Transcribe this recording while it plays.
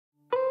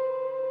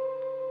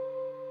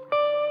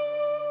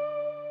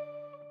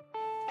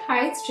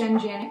Hi, it's Jen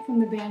Janet from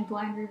the band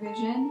Blind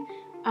Revision.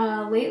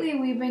 Lately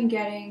we've been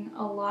getting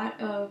a lot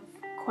of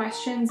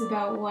questions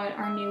about what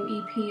our new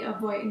EP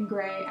of White and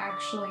Grey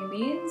actually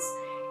means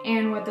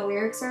and what the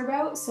lyrics are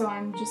about, so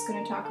I'm just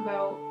going to talk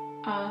about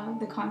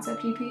the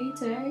concept EP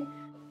today.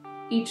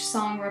 Each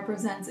song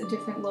represents a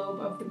different lobe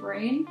of the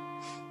brain.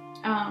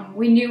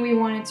 We knew we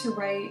wanted to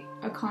write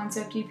a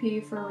concept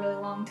EP for a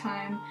really long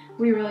time.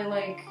 We really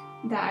like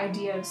the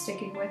idea of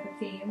sticking with a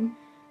theme,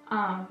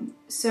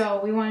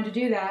 so we wanted to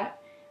do that.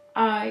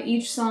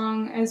 Each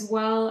song, as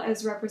well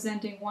as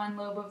representing one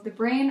lobe of the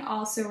brain,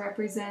 also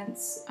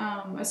represents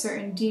a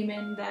certain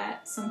demon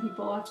that some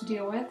people have to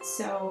deal with.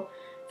 So,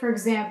 for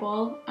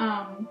example,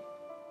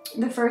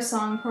 the first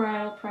song,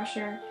 Parietal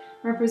Pressure,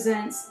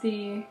 represents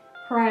the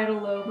parietal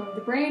lobe of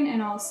the brain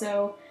and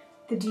also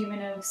the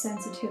demon of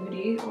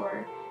sensitivity,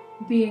 or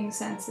being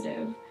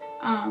sensitive.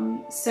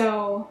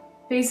 So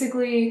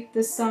basically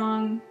the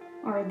song,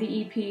 or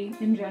the EP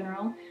in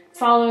general,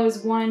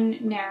 follows one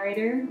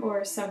narrator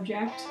or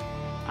subject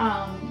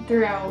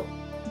throughout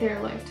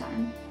their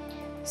lifetime.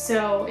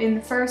 So in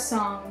the first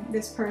song,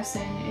 this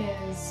person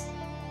is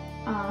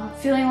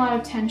feeling a lot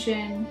of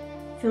tension,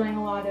 feeling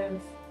a lot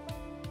of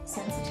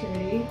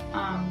sensitivity.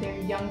 They're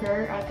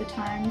younger at the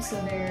time, so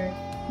they're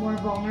more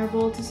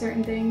vulnerable to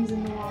certain things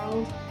in the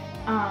world,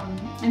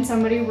 and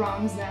somebody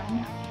wrongs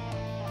them.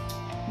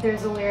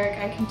 There's a lyric,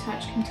 "I can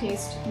touch, can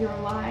taste your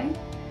lie."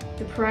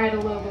 The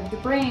parietal lobe of the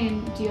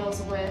brain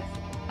deals with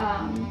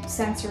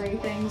sensory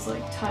things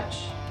like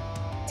touch,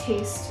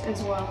 taste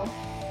as well,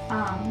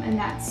 and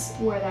that's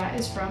where that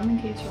is from, in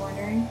case you're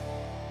wondering.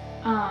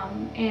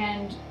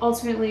 And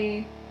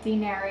ultimately, the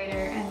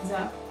narrator ends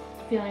up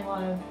feeling a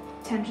lot of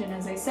tension,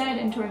 as I said,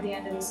 and toward the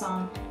end of the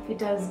song, it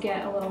does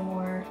get a little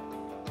more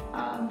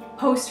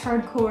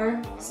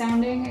post-hardcore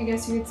sounding, I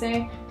guess you could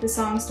say. The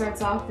song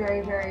starts off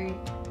very, very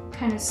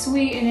kind of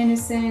sweet and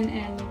innocent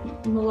and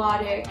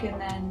melodic, and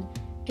then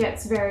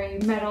gets very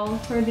metal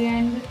toward the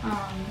end,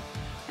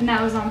 and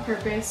that was on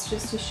purpose,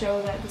 just to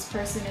show that this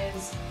person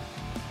is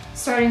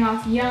starting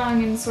off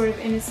young and sort of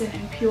innocent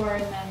and pure,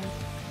 and then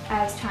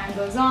as time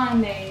goes on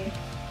they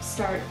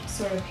start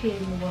sort of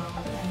hating the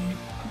world and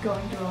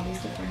going through all these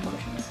different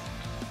emotions.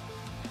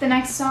 The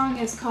next song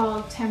is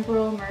called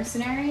Temporal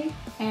Mercenary,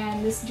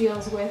 and this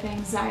deals with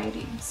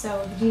anxiety,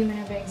 so the demon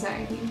of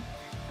anxiety.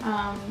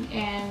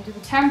 And the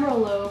temporal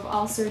lobe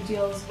also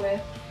deals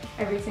with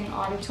everything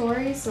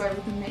auditory, so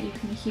everything that you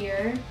can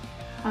hear.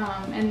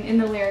 And in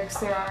the lyrics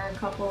there are a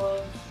couple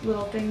of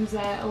little things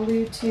that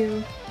allude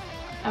to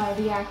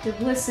the act of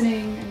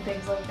listening and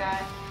things like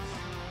that.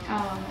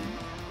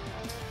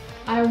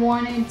 I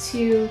wanted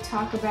to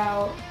talk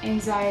about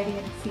anxiety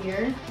and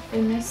fear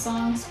in this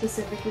song,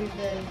 specifically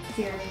the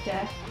fear of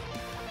death,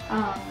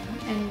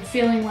 and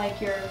feeling like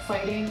you're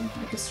fighting,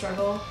 like a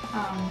struggle.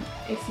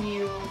 If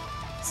you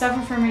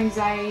suffer from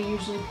anxiety,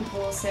 usually people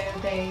will say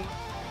that they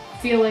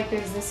feel like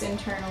there's this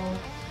internal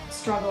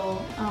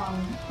struggle,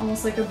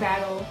 almost like a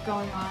battle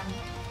going on,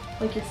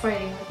 like you're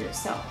fighting with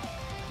yourself.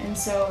 And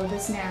so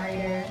this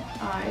narrator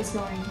is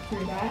going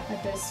through that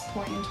at this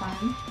point in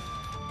time.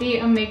 The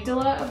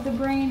amygdala of the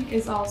brain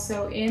is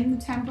also in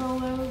the temporal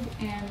lobe,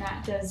 and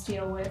that does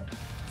deal with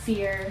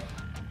fear,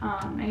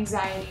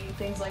 anxiety,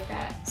 things like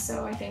that.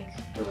 So I think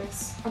it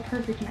was a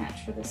perfect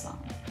match for this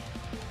song.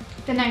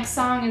 The next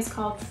song is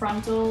called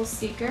Frontal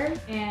Seeker,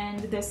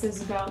 and this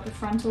is about the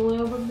frontal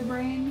lobe of the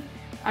brain.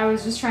 I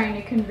was just trying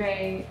to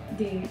convey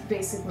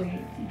basically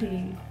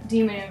the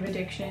demon of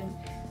addiction,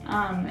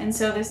 and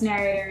so this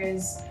narrator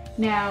is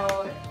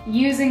now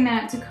using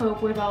that to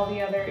cope with all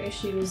the other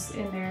issues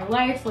in their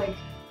life, like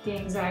the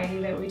anxiety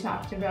that we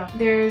talked about.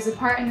 There's a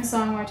part in the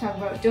song where I talk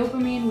about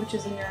dopamine, which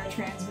is a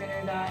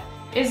neurotransmitter that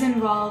is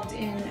involved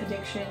in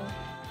addiction.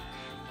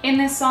 In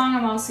this song,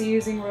 I'm also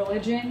using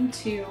religion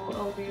to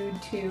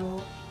allude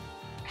to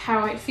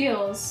how it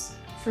feels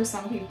for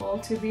some people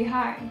to be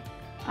high.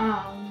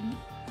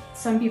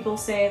 Some people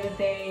say that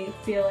they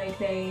feel like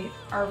they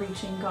are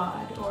reaching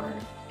God or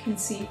can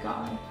see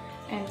God,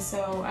 and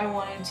so I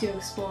wanted to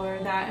explore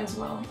that as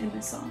well in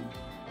this song.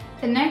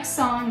 The next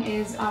song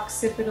is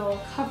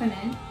Occipital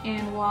Covenant,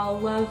 and while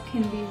love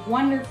can be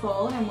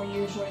wonderful, and we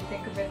usually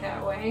think of it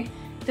that way,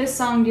 this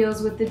song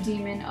deals with the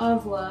demon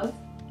of love.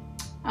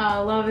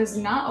 Love is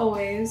not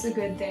always a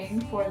good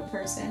thing for the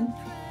person.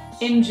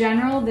 In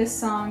general, this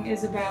song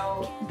is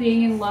about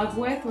being in love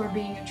with or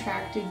being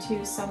attracted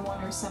to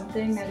someone or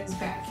something that is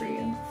bad for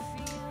you.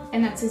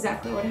 And that's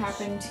exactly what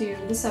happened to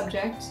the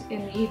subject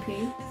in the EP.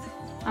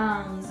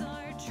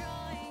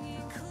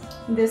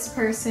 This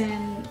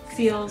person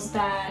feels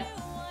that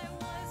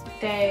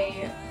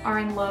they are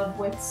in love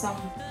with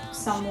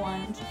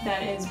someone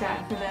that is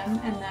bad for them,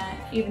 and that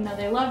even though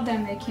they love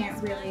them, they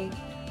can't really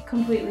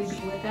completely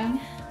be with them.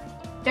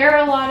 There are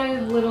a lot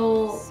of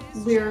little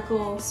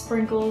lyrical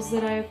sprinkles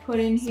that I've put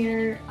in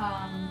here,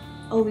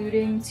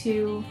 alluding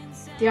to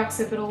the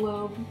occipital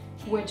lobe,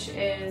 which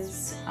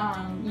is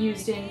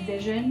used in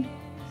vision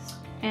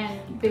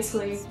and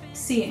basically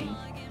seeing.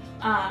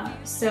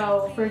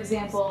 So, for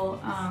example,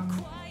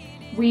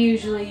 we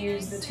usually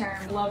use the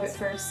term love at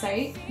first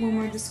sight when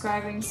we're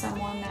describing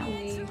someone that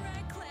we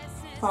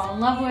fall in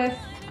love with.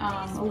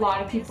 A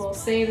lot of people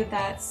say that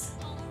that's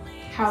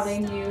how they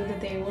knew that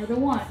they were the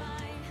one.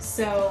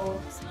 So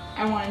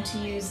I wanted to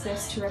use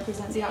this to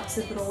represent the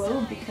occipital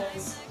lobe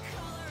because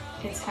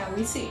it's how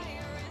we see.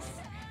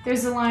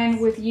 There's a line,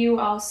 "With you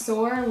I'll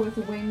soar with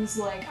wings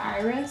like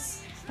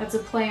iris." That's a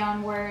play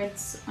on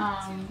words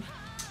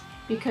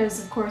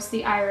because of course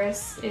the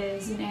iris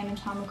is an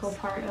anatomical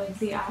part of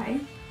the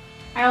eye.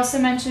 I also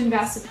mentioned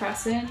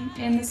vasopressin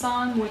in the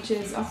song, which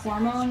is a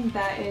hormone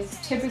that is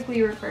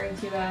typically referred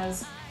to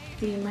as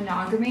the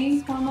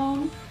monogamy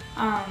hormone.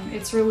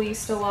 It's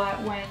released a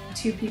lot when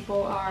two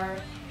people are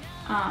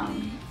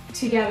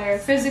together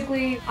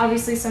physically.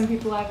 Obviously some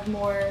people have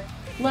more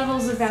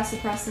levels of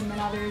vasopressin than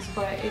others,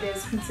 but it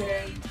is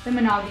considered the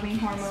monogamy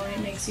hormone. It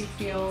makes you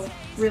feel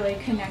really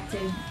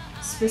connected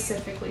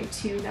specifically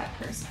to that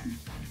person.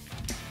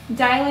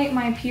 "Dilate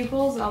my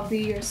pupils, I'll be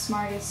your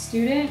smartest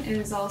student"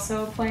 is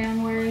also a play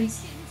on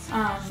words.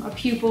 A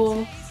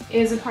pupil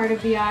is a part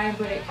of the eye,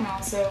 but it can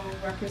also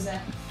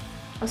represent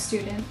a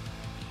student.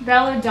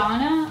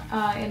 Belladonna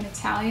in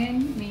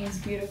Italian means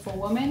beautiful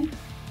woman,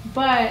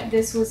 but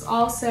this was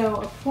also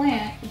a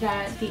plant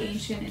that the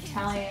ancient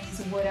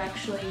Italians would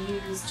actually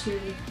use to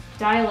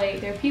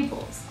dilate their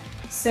pupils.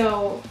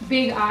 So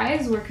big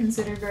eyes were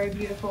considered very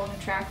beautiful and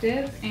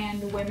attractive,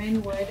 and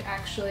women would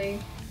actually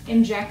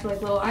inject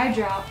like little eye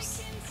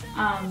drops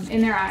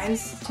in their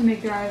eyes to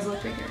make their eyes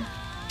look bigger.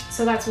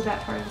 So that's what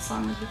that part of the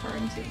song is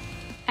referring to.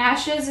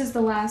 Ashes is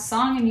the last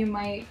song, and you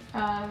might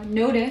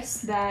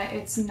notice that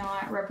it's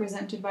not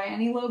represented by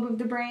any lobe of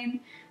the brain.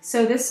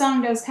 So this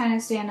song does kind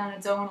of stand on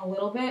its own a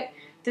little bit.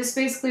 This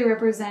basically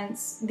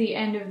represents the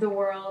end of the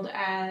world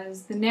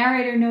as the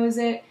narrator knows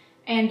it,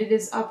 and it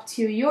is up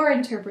to your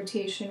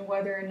interpretation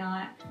whether or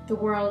not the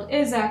world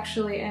is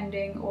actually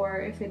ending or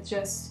if it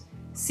just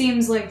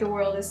seems like the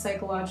world is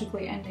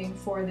psychologically ending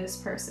for this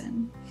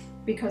person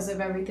because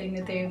of everything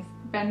that they've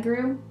been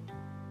through.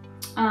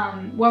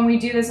 When we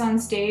do this on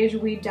stage,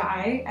 we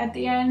die at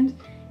the end,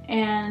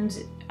 and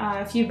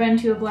if you've been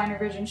to a blind or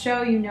vision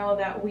show, you know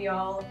that we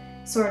all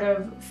sort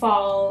of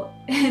fall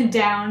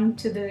down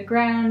to the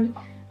ground,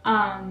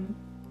 and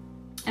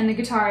the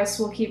guitarist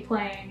will keep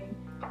playing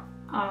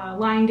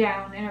lying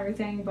down and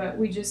everything, but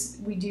we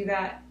do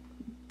that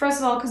first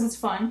of all because it's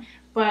fun,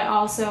 but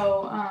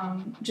also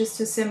just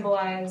to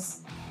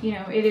symbolize, you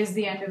know, it is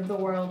the end of the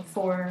world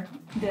for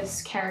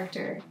this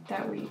character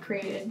that we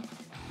created.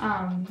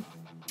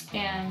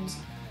 And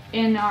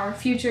in our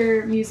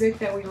future music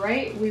that we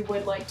write, we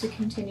would like to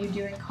continue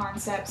doing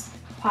concepts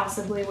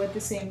possibly with the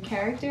same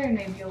character, and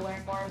maybe you'll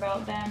learn more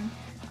about them.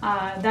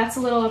 That's a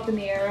little up in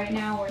the air right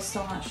now. We're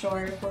still not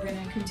sure if we're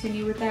going to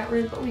continue with that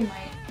route, but we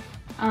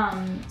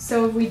might.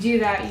 So if we do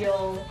that,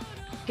 you'll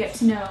get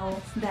to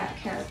know that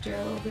character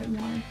a little bit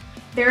more.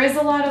 There is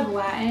a lot of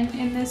Latin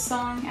in this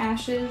song,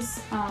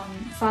 Ashes.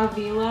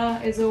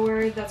 Favela is a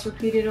word that's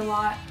repeated a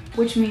lot,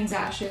 which means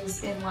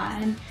ashes in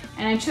Latin.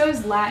 And I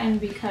chose Latin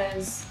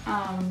because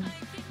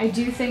I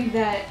do think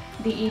that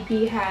the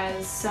EP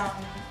has some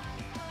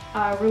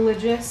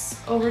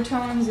religious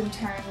overtones in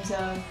terms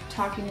of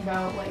talking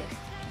about like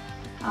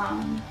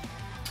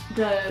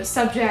the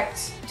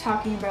subject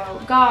talking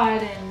about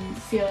God and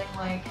feeling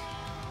like,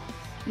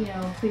 you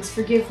know, please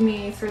forgive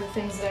me for the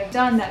things that I've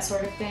done, that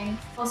sort of thing.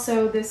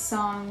 Also, this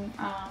song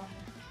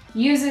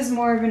uses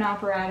more of an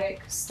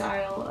operatic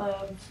style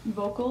of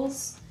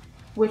vocals,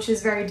 which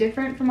is very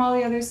different from all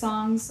the other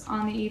songs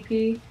on the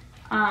EP,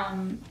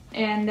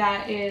 and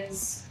that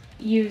is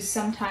used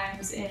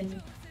sometimes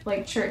in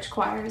like church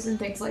choirs and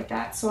things like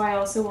that, so I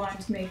also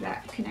wanted to make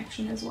that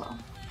connection as well.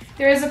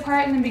 There is a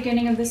part in the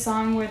beginning of the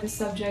song where the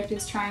subject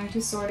is trying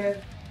to sort of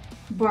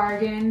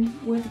bargain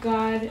with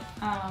God,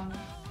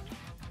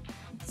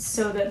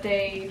 so that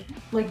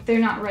they're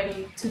not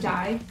ready to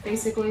die,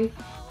 basically.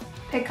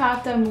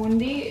 Peccata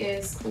mundi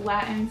is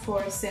Latin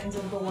for sins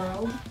of the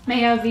world.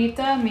 Mea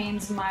vita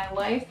means my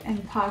life,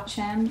 and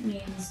pacem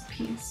means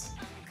peace.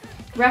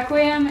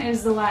 Requiem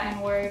is the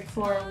Latin word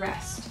for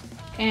rest,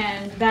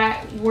 and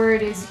that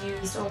word is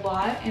used a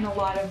lot in a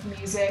lot of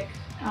music.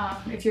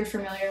 If you're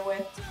familiar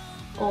with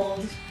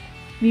old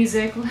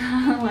music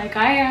like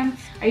I am,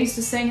 I used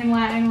to sing in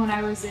Latin when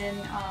I was in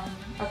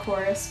a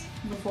chorus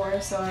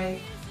before, so I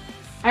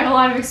have a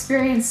lot of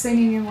experience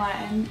singing in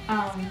Latin,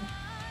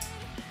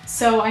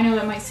 so I know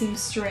that might seem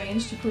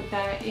strange to put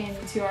that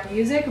into our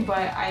music,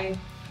 but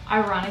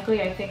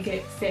ironically, I think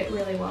it fit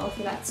really well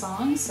for that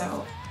song,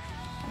 so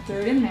I threw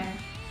it in there.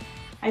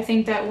 I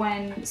think that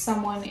when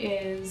someone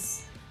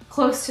is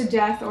close to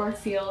death or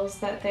feels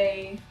that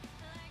they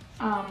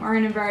are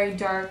in a very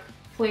dark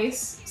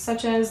place,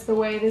 such as the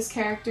way this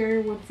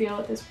character would feel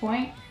at this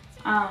point,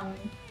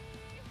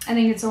 I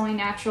think it's only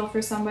natural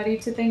for somebody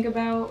to think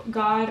about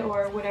God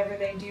or whatever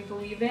they do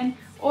believe in,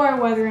 or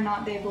whether or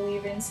not they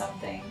believe in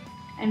something,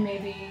 and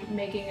maybe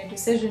making a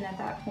decision at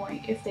that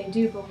point if they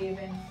do believe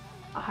in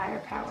a higher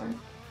power.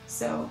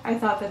 So I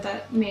thought that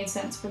that made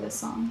sense for this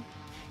song.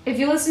 If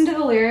you listen to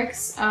the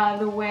lyrics,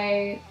 the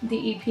way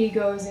the EP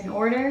goes in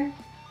order,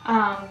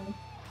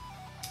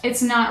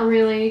 it's not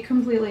really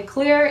completely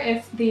clear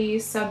if the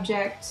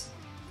subject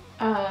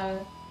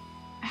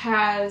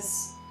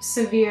has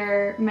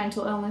severe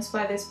mental illness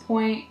by this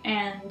point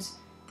and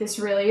this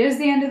really is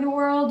the end of the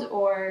world,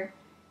 or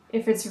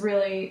if it's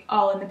really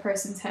all in the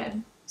person's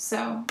head.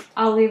 So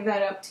I'll leave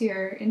that up to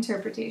your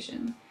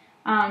interpretation.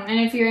 And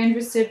if you're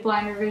interested,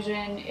 Blind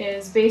Revision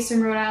is based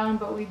in Rhode Island,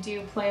 but we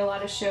do play a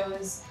lot of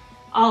shows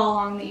all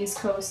along the East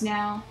Coast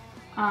now.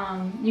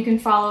 You can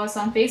follow us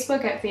on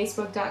Facebook at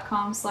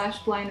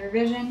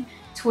facebook.com/blindrevision,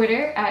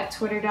 Twitter at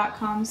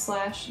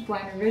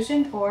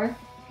twitter.com/blindrevision, or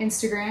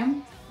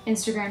Instagram,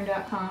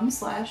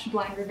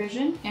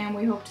 instagram.com/blindrevision, and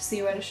we hope to see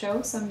you at a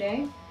show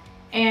someday.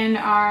 And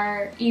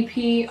our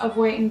EP of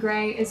White and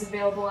Grey is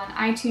available on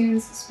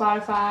iTunes,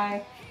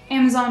 Spotify,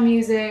 Amazon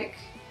Music,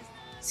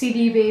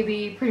 CD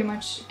Baby, pretty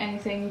much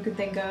anything you could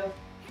think of.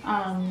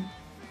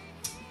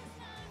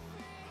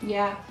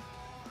 Yeah,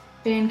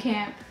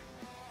 Bandcamp.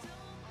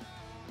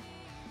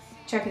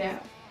 Check it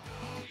out.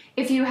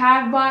 If you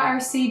have bought our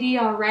CD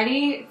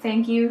already,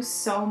 thank you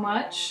so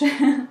much.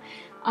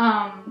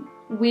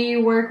 We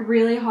work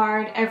really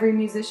hard. Every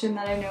musician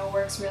that I know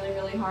works really,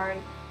 really hard.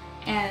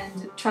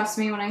 And trust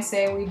me when I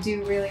say we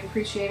do really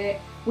appreciate it.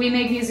 We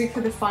make music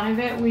for the fun of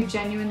it. We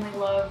genuinely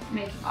love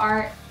making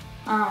art,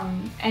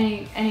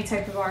 any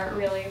type of art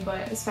really,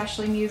 but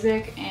especially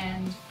music.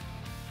 And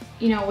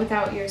you know,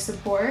 without your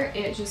support,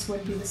 it just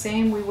wouldn't be the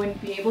same. We wouldn't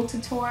be able to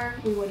tour.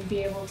 We wouldn't be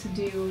able to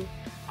do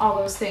all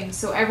those things.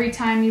 So every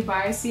time you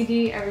buy a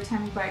CD, every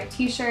time you buy a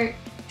t-shirt,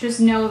 just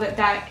know that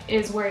that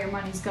is where your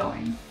money's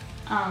going.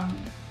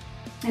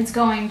 It's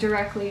going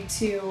directly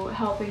to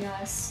helping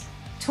us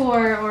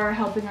tour or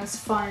helping us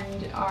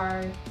fund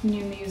our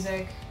new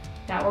music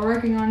that we're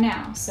working on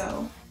now.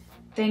 So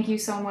thank you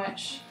so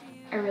much.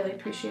 I really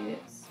appreciate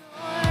it.